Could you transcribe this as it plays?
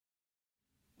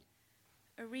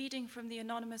A reading from the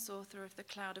anonymous author of The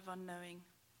Cloud of Unknowing.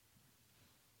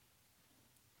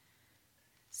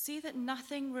 See that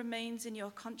nothing remains in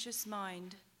your conscious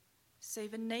mind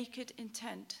save a naked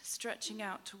intent stretching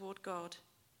out toward God.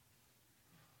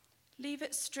 Leave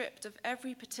it stripped of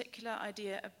every particular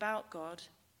idea about God,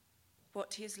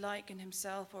 what he is like in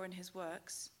himself or in his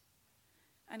works,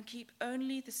 and keep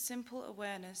only the simple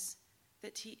awareness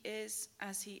that he is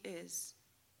as he is.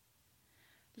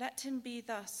 Let him be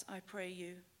thus, I pray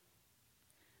you,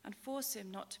 and force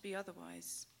him not to be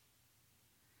otherwise.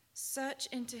 Search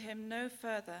into him no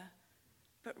further,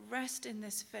 but rest in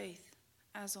this faith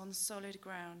as on solid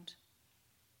ground.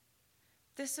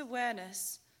 This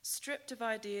awareness, stripped of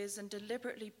ideas and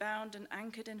deliberately bound and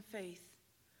anchored in faith,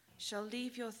 shall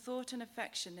leave your thought and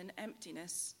affection in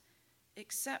emptiness,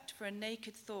 except for a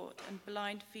naked thought and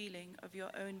blind feeling of your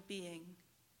own being.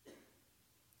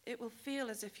 It will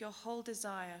feel as if your whole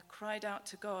desire cried out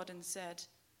to God and said,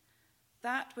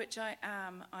 "That which I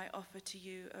am, I offer to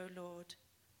you, O Lord,"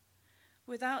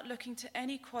 without looking to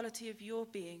any quality of your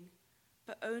being,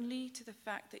 but only to the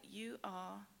fact that you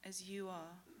are as you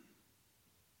are.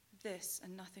 This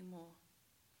and nothing more.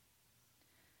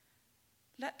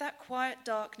 Let that quiet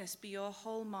darkness be your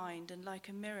whole mind and like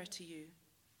a mirror to you,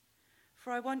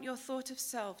 for I want your thought of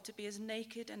self to be as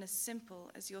naked and as simple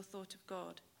as your thought of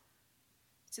God,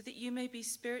 so that you may be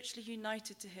spiritually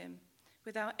united to him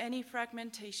without any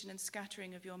fragmentation and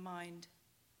scattering of your mind.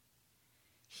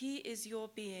 He is your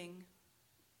being,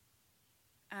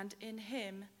 and in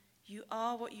him you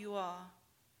are what you are,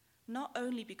 not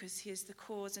only because he is the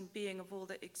cause and being of all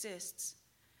that exists,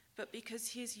 but because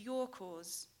he is your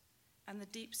cause and the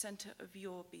deep center of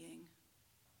your being.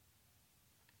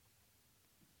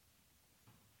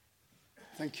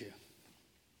 Thank you.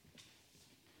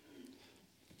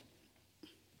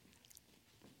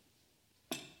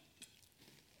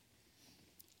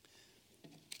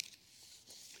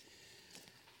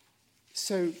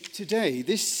 So today,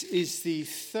 this is the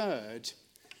third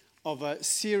of a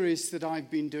series that I've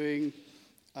been doing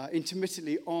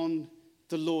intermittently on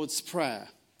the Lord's Prayer.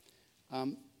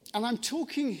 And I'm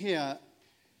talking here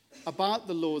about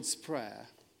the Lord's Prayer,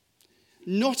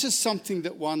 not as something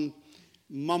that one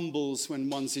mumbles when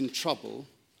one's in trouble,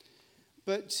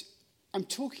 but I'm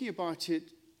talking about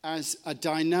it as a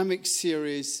dynamic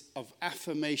series of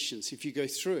affirmations. If you go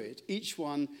through it, each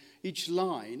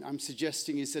line I'm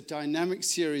suggesting is a dynamic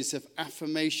series of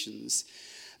affirmations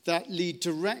that lead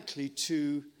directly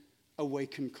to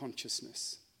awakened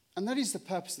consciousness. And that is the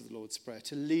purpose of the Lord's Prayer,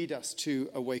 to lead us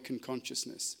to awakened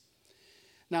consciousness.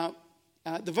 Now,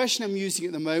 the version I'm using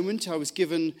at the moment, I was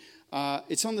given,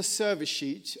 it's on the service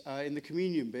sheet in the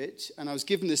communion bit, and I was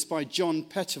given this by John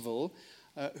Petterville,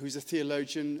 who's a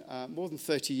theologian more than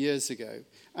 30 years ago.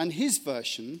 And his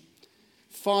version,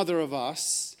 Father of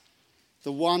us,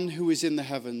 the one who is in the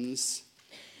heavens,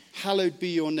 hallowed be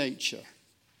your nature.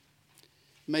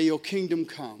 May your kingdom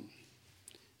come.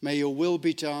 May your will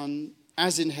be done,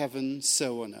 as in heaven,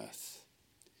 so on earth.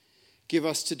 Give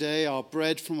us today our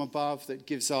bread from above that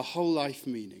gives our whole life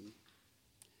meaning.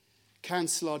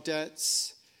 Cancel our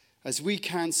debts as we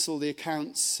cancel the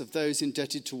accounts of those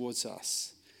indebted towards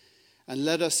us. And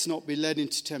let us not be led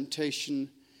into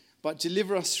temptation, but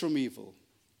deliver us from evil.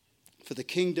 For the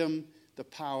kingdom, the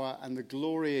power, and the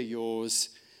glory are yours,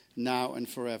 now and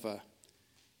forever.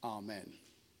 Amen.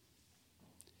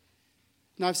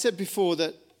 Now, I've said before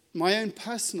that my own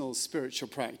personal spiritual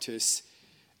practice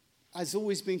has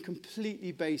always been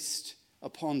completely based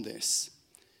upon this.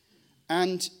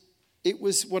 And it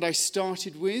was what I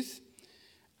started with.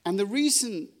 And the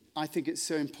reason I think it's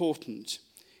so important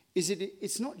is that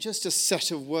it's not just a set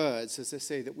of words, as I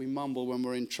say, that we mumble when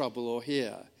we're in trouble or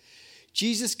hear.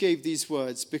 Jesus gave these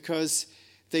words because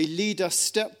they lead us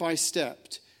step by step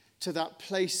to that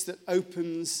place that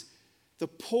opens the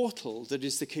portal that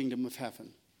is the kingdom of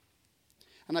heaven.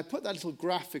 And I put that little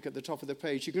graphic at the top of the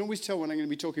page. You can always tell when I'm going to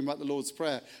be talking about the Lord's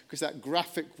Prayer because that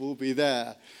graphic will be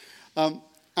there. And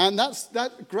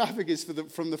that graphic is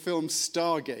from the film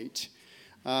Stargate,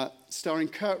 starring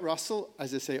Kurt Russell,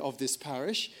 as I say, of this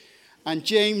parish, and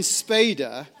James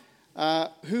Spader,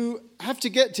 who have to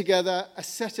get together a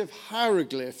set of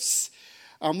hieroglyphs.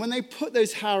 When they put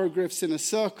those hieroglyphs in a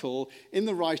circle in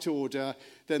the right order,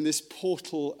 then this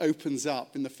portal opens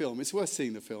up in the film. It's worth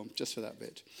seeing the film just for that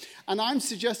bit. And I'm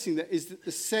suggesting that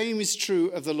the same is true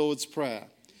of the Lord's Prayer.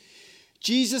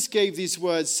 Jesus gave these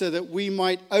words so that we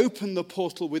might open the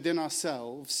portal within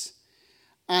ourselves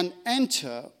and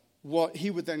enter what he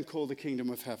would then call the kingdom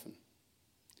of heaven.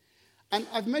 And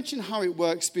I've mentioned how it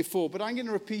works before, but I'm going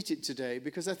to repeat it today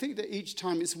because I think that each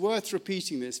time it's worth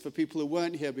repeating this for people who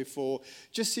weren't here before,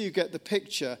 just so you get the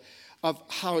picture of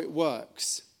how it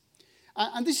works.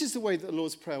 And this is the way that the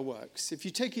Lord's Prayer works. If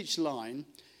you take each line,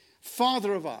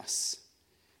 Father of us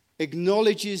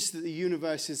acknowledges that the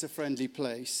universe is a friendly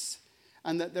place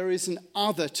and that there is an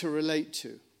other to relate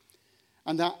to.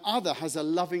 And that other has a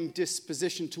loving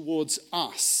disposition towards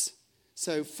us.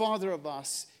 So Father of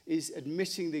us is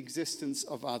admitting the existence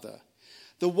of other.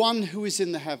 The one who is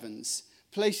in the heavens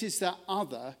places that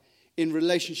other in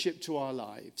relationship to our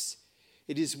lives.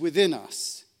 It is within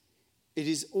us. It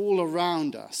is all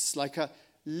around us, like a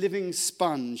living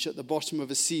sponge at the bottom of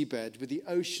a seabed with the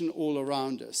ocean all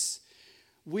around us.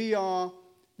 We are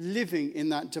living in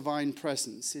that divine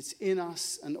presence. It's in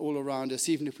us and all around us,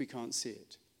 even if we can't see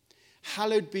it.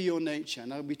 Hallowed be your nature,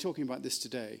 and I'll be talking about this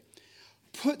today,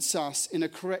 puts us in a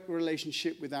correct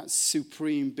relationship with that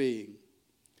supreme being.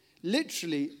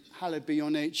 Literally, hallowed be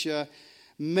your nature.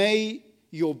 May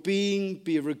your being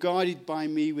be regarded by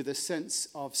me with a sense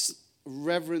of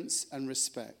reverence and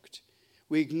respect.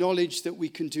 We acknowledge that we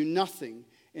can do nothing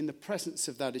in the presence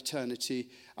of that eternity,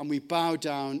 and we bow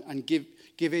down and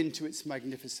give in to its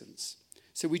magnificence.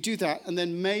 So we do that, and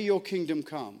then may your kingdom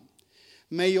come.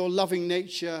 May your loving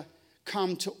nature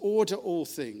come to order all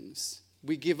things.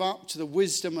 We give up to the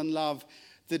wisdom and love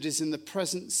that is in the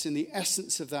presence, in the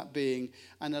essence of that being,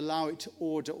 and allow it to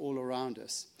order all around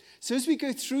us. So as we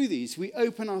go through these, we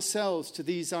open ourselves to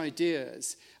these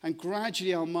ideas, and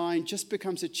gradually our mind just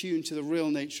becomes attuned to the real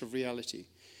nature of reality.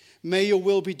 May your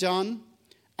will be done,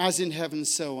 as in heaven,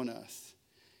 so on earth.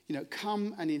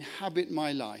 Come and inhabit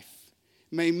my life.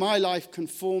 May my life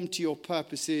conform to your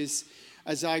purposes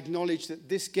as I acknowledge that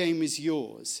this game is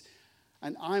yours,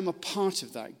 and I'm a part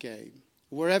of that game.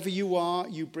 Wherever you are,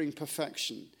 you bring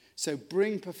perfection. So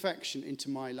bring perfection into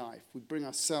my life. We bring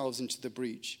ourselves into the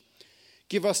breach.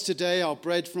 Give us today our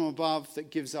bread from above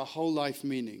that gives our whole life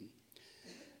meaning.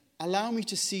 Allow me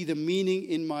to see the meaning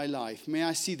in my life. May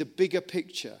I see the bigger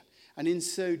picture, and in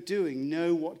so doing,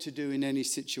 know what to do in any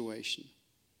situation.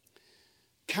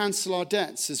 Cancel our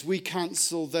debts as we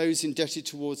cancel those indebted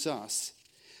towards us.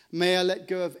 May I let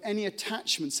go of any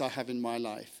attachments I have in my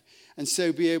life, and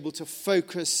so be able to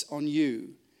focus on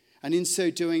you. And in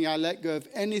so doing, I let go of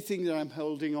anything that I'm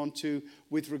holding on to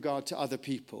with regard to other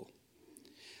people.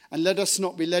 And let us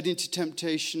not be led into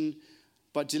temptation,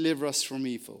 but deliver us from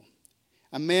evil.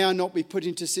 And may I not be put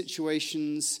into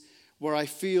situations where I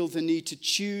feel the need to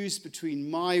choose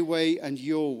between my way and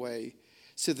your way,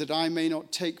 so that I may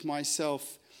not take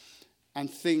myself and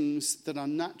things that are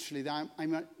naturally, that I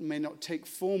may not take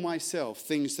for myself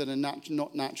things that are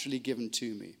not naturally given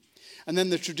to me. And then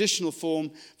the traditional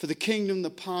form, for the kingdom, the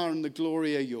power, and the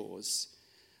glory are yours.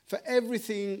 For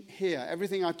everything here,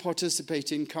 everything I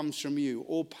participate in comes from you.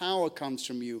 All power comes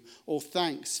from you. All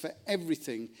thanks for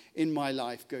everything in my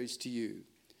life goes to you,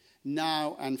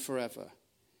 now and forever,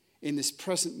 in this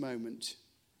present moment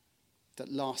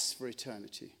that lasts for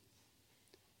eternity.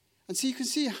 And so you can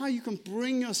see how you can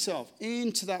bring yourself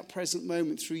into that present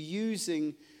moment through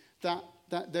using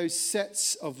those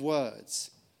sets of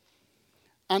words.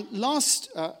 And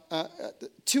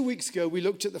 2 weeks ago, we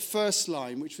looked at the first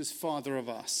line, which was Father of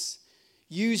us.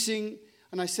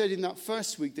 And I said in that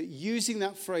first week that using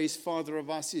that phrase, Father of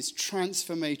us, is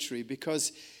transformatory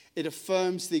because it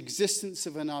affirms the existence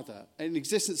of another, an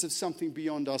existence of something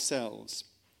beyond ourselves.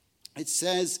 It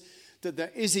says that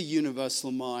there is a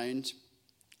universal mind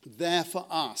there for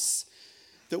us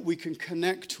that we can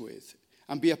connect with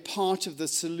and be a part of the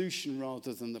solution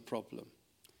rather than the problem.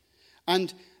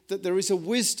 And that there is a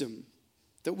wisdom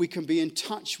that we can be in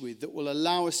touch with that will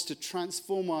allow us to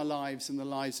transform our lives and the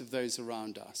lives of those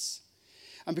around us.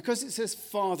 And because it says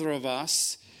Father of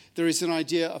us, there is an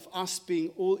idea of us being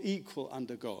all equal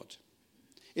under God.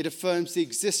 It affirms the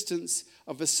existence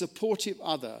of a supportive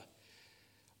other,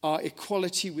 our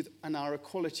equality with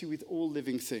all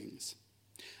living things.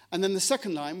 And then the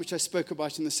second line, which I spoke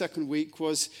about in the second week,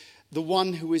 was the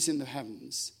one who is in the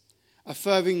heavens,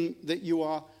 affirming that you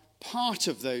are part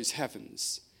of those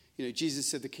heavens. Jesus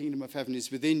said the kingdom of heaven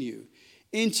is within you,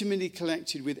 intimately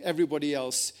connected with everybody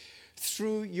else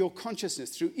through your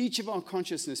consciousness, through each of our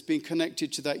consciousness being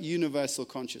connected to that universal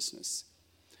consciousness.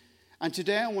 And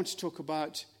today I want to talk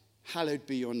about hallowed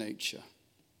be your nature.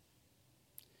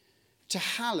 To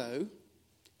hallow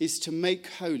is to make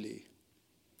holy,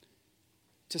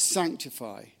 to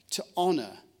sanctify, to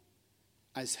honor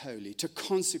as holy, to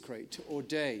consecrate, to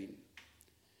ordain.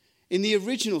 In the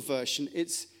original version,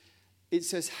 it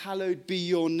says, hallowed be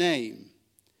your name.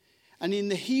 And in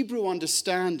the Hebrew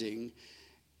understanding,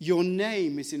 Your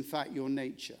name is in fact your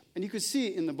nature. And you can see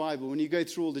it in the Bible. When you go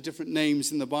through all the different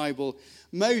names in the Bible,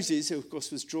 Moses, who of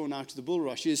course was drawn out of the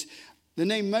bulrushes, the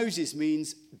name Moses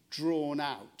means drawn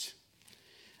out.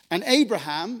 And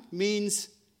Abraham means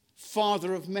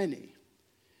father of many.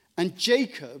 And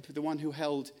Jacob, the one who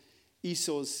held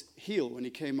Esau's heel when he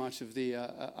came out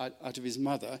of his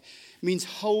mother, means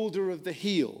holder of the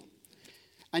heel.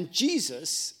 And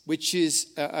Jesus, which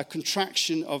is a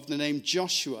contraction of the name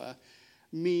Joshua,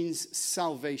 means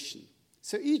salvation.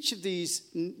 So each of these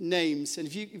names, and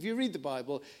if you read the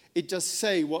Bible, it does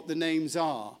say what the names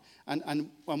are and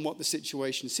what the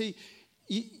situation. See,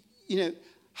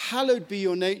 hallowed be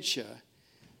your nature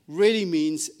really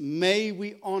means may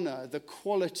we honor the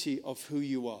quality of who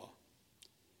you are.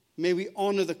 May we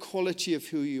honor the quality of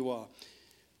who you are.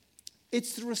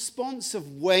 It's the response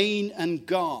of Wayne and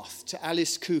Garth to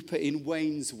Alice Cooper in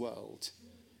Wayne's World.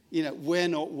 We're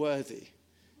not worthy.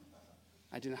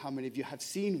 I don't know how many of you have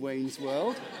seen Wayne's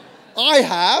World. I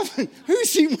have. Who's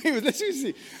seen Wayne's World? Let's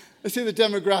see. The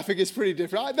demographic is pretty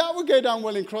different. That would go down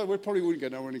well in Crossroads. Well, probably wouldn't go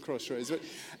down well in Crossroads. But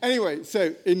anyway,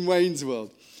 so in Wayne's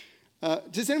World.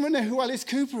 Does anyone know who Alice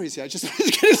Cooper is? I was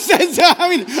going to say that. I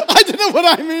mean, I don't know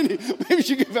what I mean. Maybe we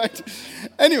should go back to...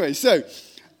 Anyway, so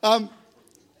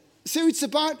it's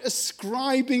about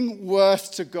ascribing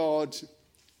worth to God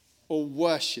or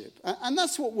worship. And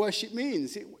that's what worship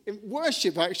means.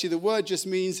 Worship, actually, the word just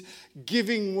means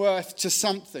giving worth to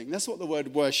something. That's what the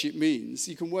word worship means.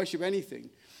 You can worship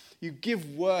anything. You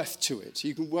give worth to it.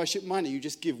 You can worship money. You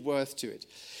just give worth to it.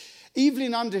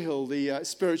 Evelyn Underhill, the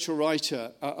spiritual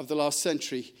writer of the last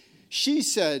century, she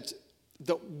said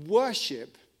that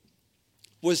worship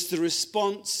was the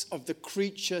response of the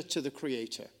creature to the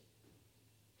creator.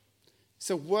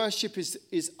 So worship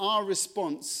is our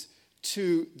response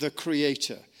to the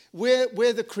creator.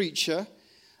 We're the creature,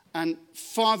 and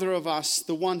Father of us,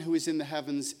 the one who is in the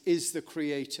heavens, is the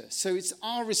creator. So it's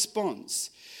our response.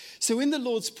 So in the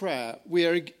Lord's Prayer,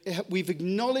 we've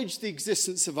acknowledged the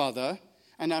existence of other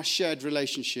and our shared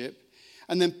relationship,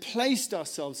 and then placed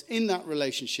ourselves in that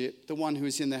relationship, the one who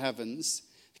is in the heavens.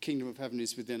 The kingdom of heaven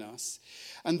is within us.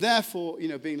 And therefore,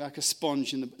 being like a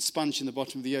sponge in the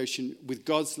bottom of the ocean with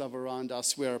God's love around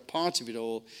us, we're a part of it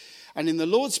all. And in the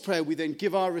Lord's Prayer, we then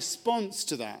give our response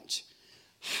to that.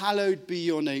 Hallowed be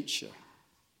your nature.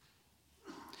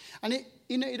 And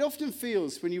it often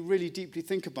feels, when you really deeply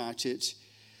think about it,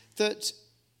 that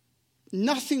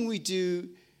nothing we do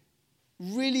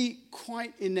really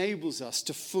quite enables us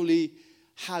to fully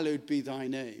hallowed be thy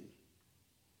name.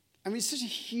 I mean, it's such a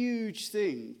huge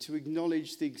thing to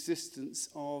acknowledge the existence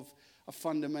of a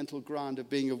fundamental ground of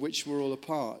being of which we're all a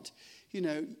part.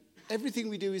 Everything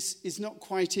we do is not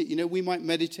quite it. We might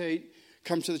meditate,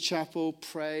 come to the chapel,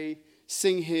 pray,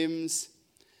 sing hymns,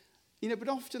 but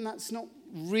often that's not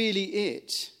really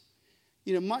it.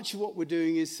 Much of what we're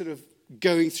doing is sort of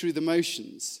going through the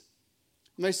motions.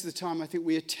 Most of the time, I think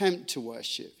we attempt to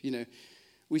worship.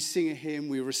 We sing a hymn,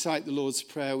 we recite the Lord's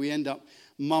Prayer, we end up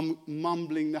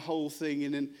mumbling the whole thing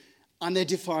in an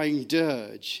unedifying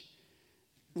dirge,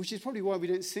 which is probably why we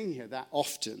don't sing here that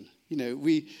often.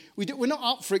 We're not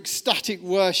up for ecstatic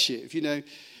worship,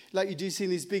 like you do see in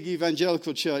these big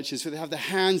evangelical churches where they have their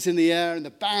hands in the air and the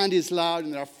band is loud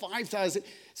and there are 5,000.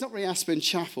 It's not really Aspen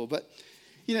Chapel, but,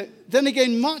 then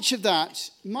again, much of that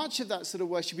sort of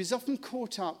worship is often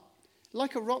caught up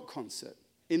like a rock concert,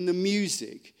 in the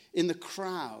music, in the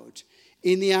crowd,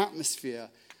 in the atmosphere.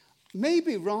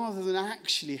 Maybe rather than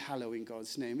actually hallowing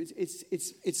God's name,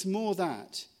 it's more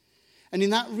that. And in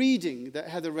that reading that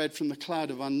Heather read from The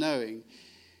Cloud of Unknowing,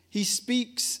 he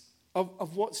speaks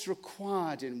of what's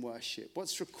required in worship,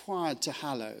 what's required to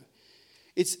hallow.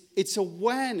 It's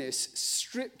awareness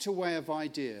stripped away of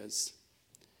ideas.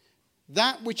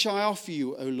 That which I offer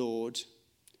you, O Lord,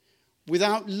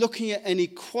 without looking at any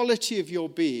quality of your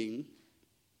being,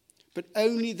 but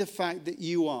only the fact that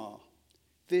you are,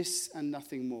 this and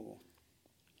nothing more.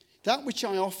 That which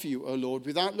I offer you, O Lord,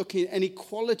 without looking at any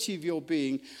quality of your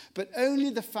being, but only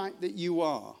the fact that you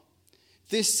are,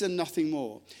 this and nothing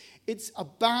more. It's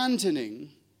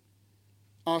abandoning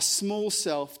our small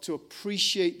self to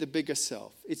appreciate the bigger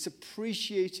self. It's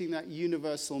appreciating that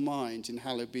universal mind in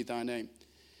Hallowed Be Thy Name.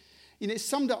 It's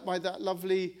summed up by that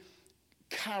lovely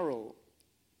carol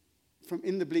from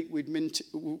In the Bleak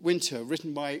Winter,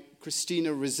 written by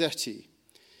Christina Rossetti.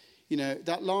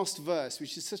 That last verse,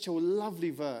 which is such a lovely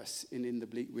verse in the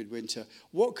Bleak Winter.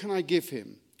 What can I give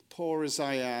him, poor as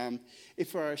I am?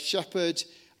 If I were a shepherd,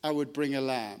 I would bring a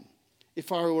lamb.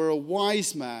 If I were a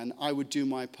wise man, I would do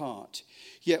my part.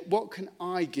 Yet what can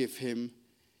I give him?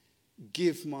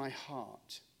 Give my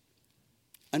heart.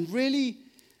 And really,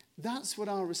 That's what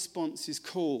our response is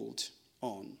called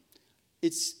on.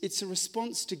 It's a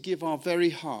response to give our very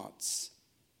hearts.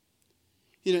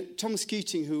 You know, Thomas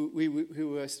Keating, who we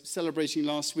were celebrating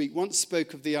last week, once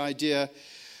spoke of the idea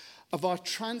of our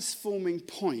transforming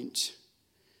point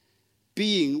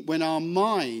being when our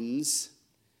minds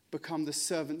become the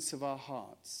servants of our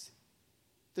hearts.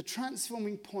 The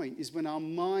transforming point is when our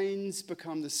minds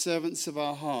become the servants of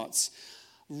our hearts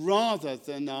rather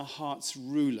than our heart's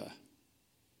ruler.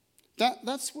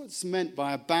 That's what's meant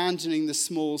by abandoning the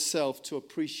small self to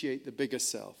appreciate the bigger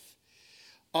self.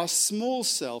 Our small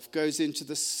self goes into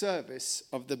the service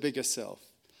of the bigger self.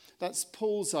 That's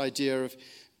Paul's idea of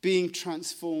being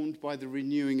transformed by the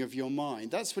renewing of your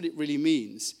mind. That's what it really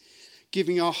means.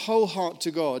 Giving our whole heart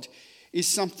to God is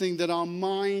something that our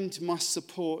mind must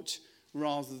support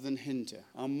rather than hinder.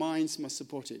 Our minds must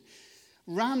support it.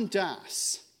 Ram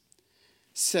Dass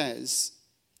says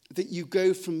that you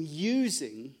go from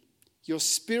using your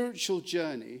spiritual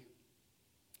journey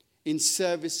in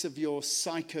service of your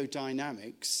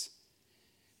psychodynamics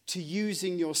to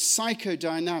using your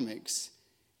psychodynamics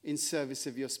in service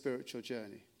of your spiritual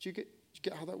journey. Do you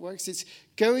get how that works? It's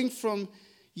going from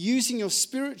using your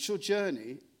spiritual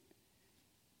journey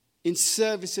in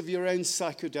service of your own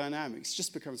psychodynamics,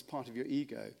 just becomes part of your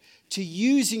ego, to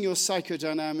using your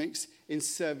psychodynamics in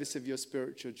service of your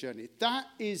spiritual journey. That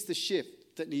is the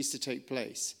shift that needs to take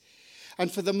place.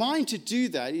 And for the mind to do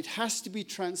that, it has to be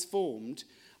transformed.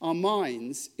 Our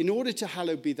minds, in order to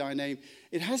hallowed be thy name,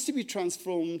 it has to be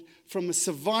transformed from a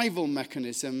survival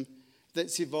mechanism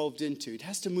that's evolved into. It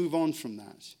has to move on from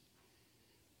that.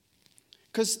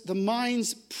 Because the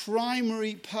mind's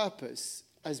primary purpose,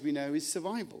 as we know, is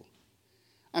survival.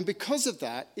 And because of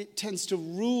that, it tends to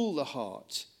rule the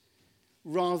heart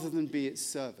rather than be its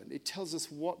servant. It tells us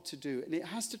what to do, and it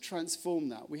has to transform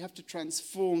that. We have to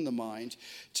transform the mind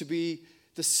to be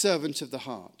the servant of the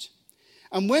heart.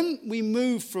 And when we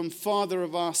move from Father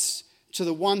of us to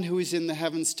the one who is in the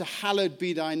heavens, to hallowed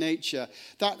be thy nature,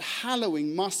 that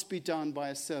hallowing must be done by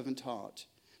a servant heart,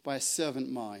 by a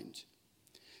servant mind.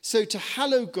 So to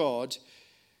hallow God,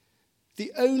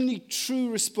 the only true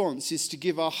response is to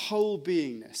give our whole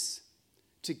beingness,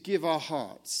 to give our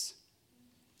hearts.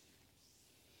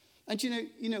 And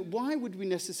you know, why would we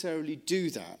necessarily do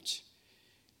that?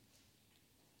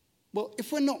 Well,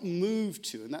 if we're not moved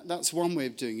to, and that's one way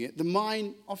of doing it, the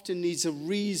mind often needs a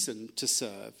reason to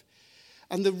serve.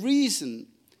 And the reason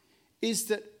is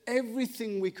that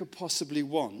everything we could possibly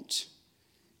want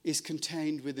is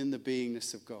contained within the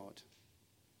beingness of God.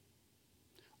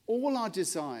 All our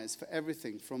desires for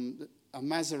everything, from a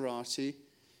Maserati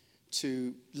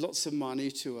to lots of money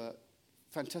to a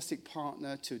fantastic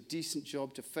partner to a decent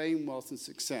job to fame, wealth and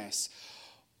success,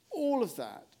 all of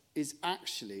that is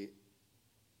actually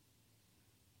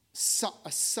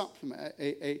a supplement,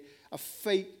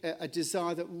 a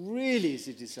desire that really is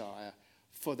a desire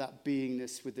for that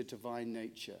beingness with the divine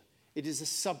nature. It is a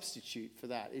substitute for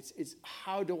that. It's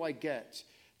how do I get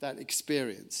that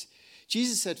experience?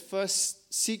 Jesus said,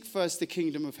 seek first the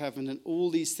kingdom of heaven and all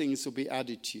these things will be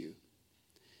added to you.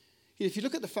 If you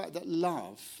look at the fact that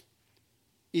love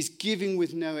is giving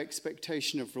with no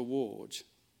expectation of reward,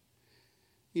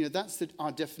 that's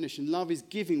our definition. Love is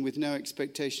giving with no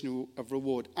expectation of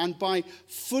reward. And by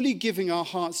fully giving our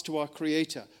hearts to our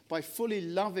Creator, by fully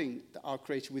loving our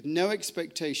Creator with no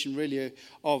expectation really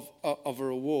of a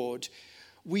reward,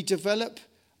 we develop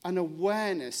an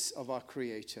awareness of our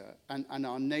Creator and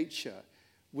our nature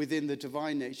within the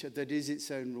divine nature that is its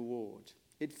own reward.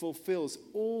 It fulfills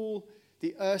all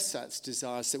the ersatz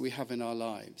desires that we have in our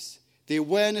lives. The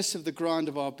awareness of the ground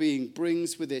of our being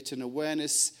brings with it an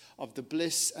awareness of the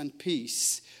bliss and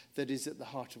peace that is at the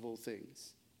heart of all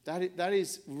things. That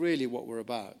is really what we're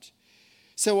about.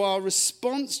 So our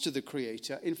response to the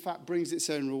Creator, in fact, brings its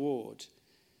own reward.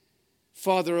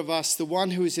 Father of us, the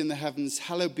one who is in the heavens,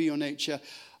 hallowed be your nature.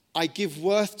 I give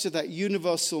worth to that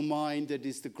universal mind that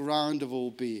is the ground of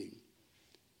all being.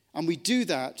 And we do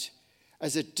that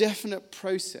as a definite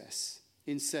process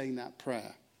in saying that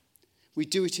prayer. We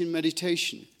do it in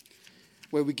meditation,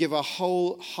 where we give our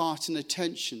whole heart and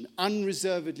attention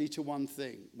unreservedly to one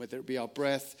thing, whether it be our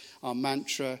breath, our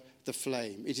mantra, the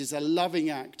flame. It is a loving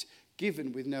act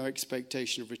given with no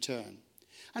expectation of return.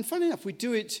 And funny enough, we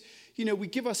do it, we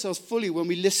give ourselves fully when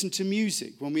we listen to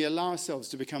music, when we allow ourselves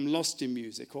to become lost in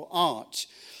music, or art,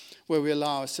 where we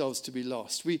allow ourselves to be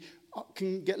lost. We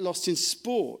can get lost in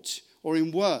sport or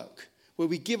in work, where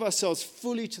we give ourselves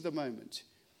fully to the moment.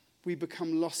 We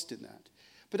become lost in that.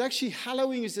 But actually,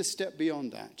 hallowing is a step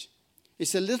beyond that.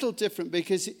 It's a little different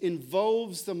because it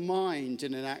involves the mind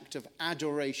in an act of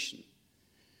adoration.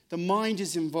 The mind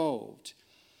is involved.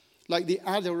 like the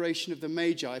adoration of the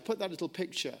Magi. I put that little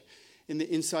picture in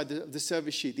the inside of the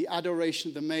service sheet. The adoration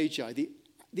of the Magi,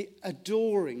 the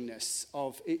adoringness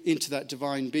into that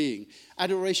divine being.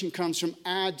 Adoration comes from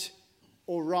ad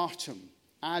oratum.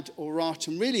 Ad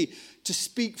oratum, really to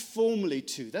speak formally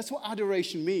to. That's what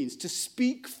adoration means, to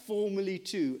speak formally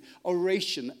to.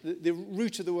 Oration, the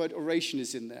root of the word oration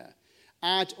is in there.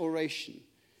 Ad oration,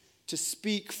 to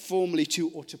speak formally to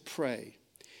or to pray.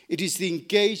 It is the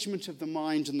engagement of the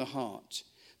mind and the heart,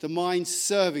 the mind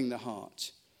serving the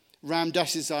heart. Ram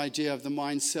Dass's idea of the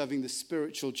mind serving the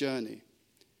spiritual journey.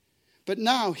 But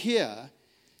now here,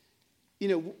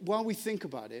 while we think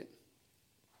about it,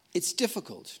 it's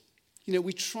difficult.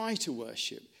 We try to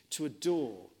worship, to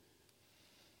adore.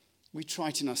 We try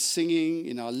it in our singing,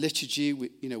 in our liturgy,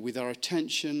 with our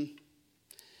attention.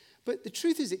 But the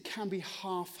truth is it can be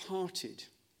half-hearted.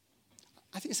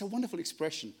 I think it's a wonderful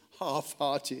expression,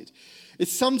 half-hearted. It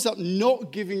sums up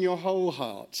not giving your whole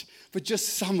heart, but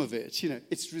just some of it.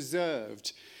 It's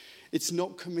reserved. It's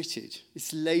not committed.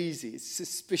 It's lazy. It's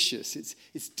suspicious.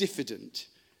 It's diffident.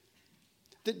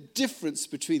 The difference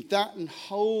between that and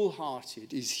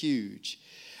wholehearted is huge.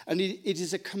 And it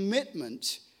is a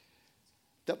commitment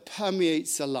that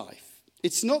permeates a life.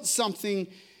 It's not something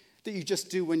that you just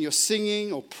do when you're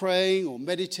singing or praying or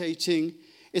meditating.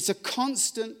 It's a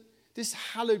constant, this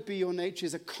hallowed be your nature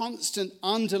is a constant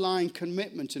underlying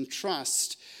commitment and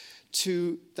trust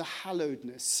to the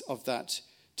hallowedness of that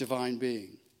divine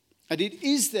being. And it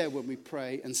is there when we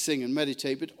pray and sing and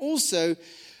meditate, but also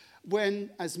when,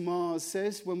 as Mars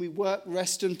says, when we work,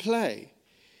 rest, and play.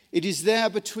 It is there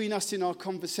between us in our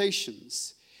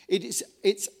conversations. It's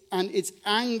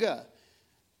anger.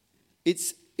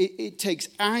 It takes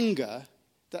anger,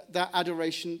 that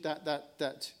adoration,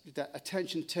 that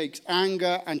attention takes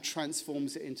anger and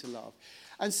transforms it into love.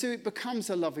 And so it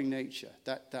becomes a loving nature,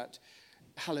 that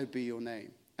hallowed be your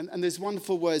name. And there's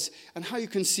wonderful words. And how you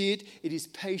can see it, it is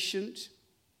patient,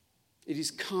 it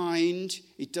is kind,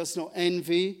 it does not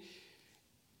envy.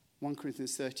 1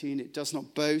 Corinthians 13, it does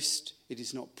not boast, it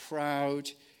is not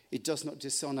proud, it does not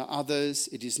dishonor others,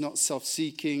 it is not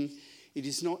self-seeking, it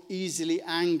is not easily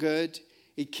angered,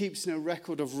 it keeps no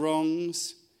record of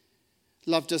wrongs.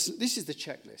 This is the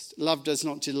checklist. Love does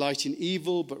not delight in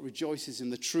evil, but rejoices in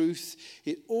the truth.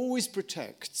 It always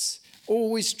protects,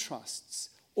 always trusts,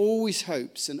 always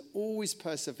hopes, and always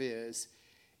perseveres.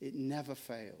 It never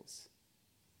fails.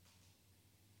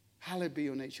 Hallowed be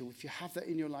your nature. If you have that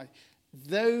in your life,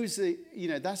 that's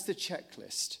the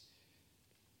checklist.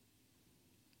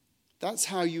 That's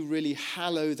how you really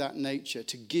hallow that nature,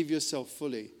 to give yourself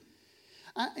fully.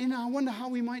 I wonder how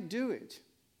we might do it.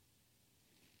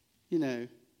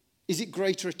 Is it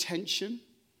greater attention?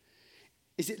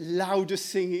 Is it louder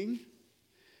singing?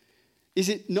 Is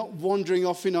it not wandering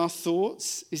off in our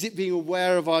thoughts? Is it being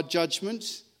aware of our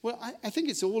judgment? Well, I think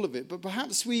it's all of it, but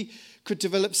perhaps we could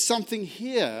develop something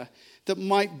here that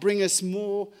might bring us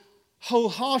more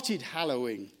wholehearted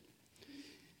hallowing.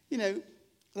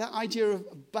 That idea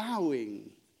of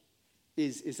bowing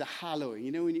is a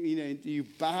hallowing. When you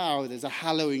bow, there's a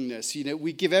hallowingness.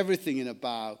 We give everything in a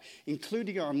bow,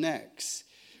 including our necks,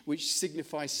 which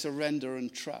signifies surrender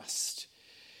and trust.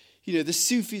 The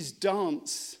Sufis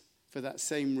dance for that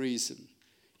same reason.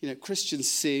 Christians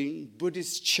sing,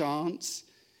 Buddhists chant.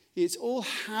 It's all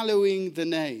hallowing the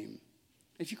name.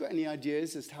 If you've got any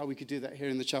ideas as to how we could do that here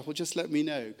in the chapel, just let me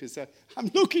know, because I'm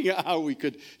looking at how we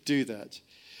could do that.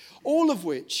 All of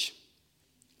which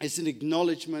is an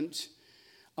acknowledgement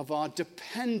of our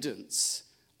dependence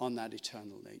on that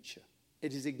eternal nature.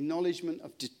 It is acknowledgement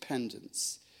of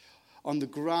dependence on the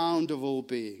ground of all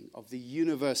being, of the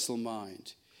universal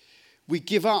mind. We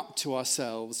give up to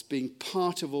ourselves being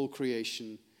part of all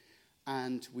creation,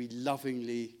 and we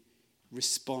lovingly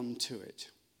respond to it.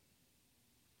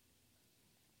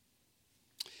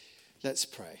 Let's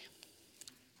pray.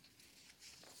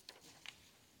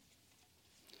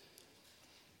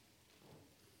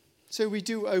 So we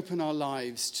do open our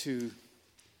lives to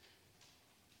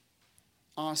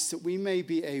ask that we may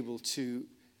be able to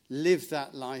live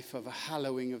that life of a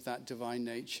hallowing of that divine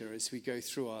nature as we go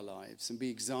through our lives and be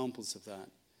examples of that.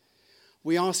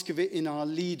 We ask of it in our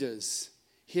leaders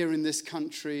here in this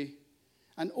country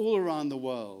and all around the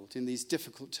world in these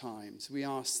difficult times. We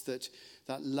ask that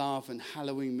love and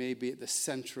hallowing may be at the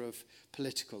center of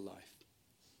political life.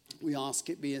 We ask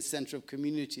it be a center of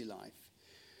community life,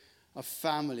 of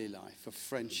family life, of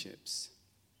friendships.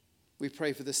 We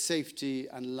pray for the safety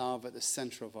and love at the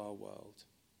center of our world.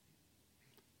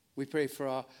 We pray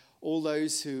for all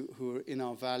those who are in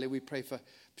our valley. We pray for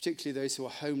particularly those who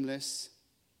are homeless,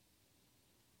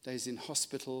 those in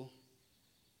hospital,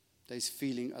 those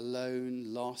feeling alone,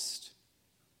 lost.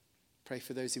 Pray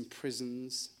for those in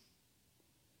prisons.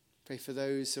 Pray for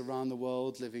those around the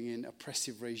world living in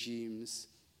oppressive regimes,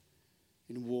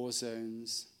 in war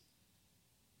zones.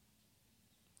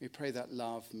 We pray that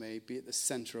love may be at the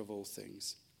center of all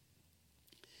things.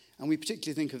 And we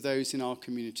particularly think of those in our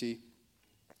community.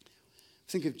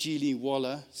 Think of Geely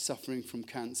Waller suffering from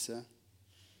cancer.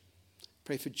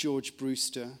 Pray for George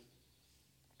Brewster.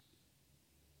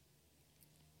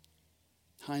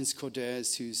 Heinz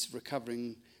Cordez, who's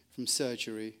recovering from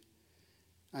surgery.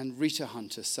 And Rita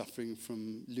Hunter suffering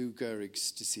from Lou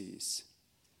Gehrig's disease.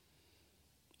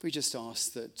 We just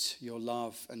ask that your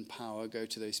love and power go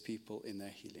to those people in their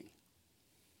healing.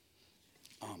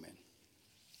 Amen.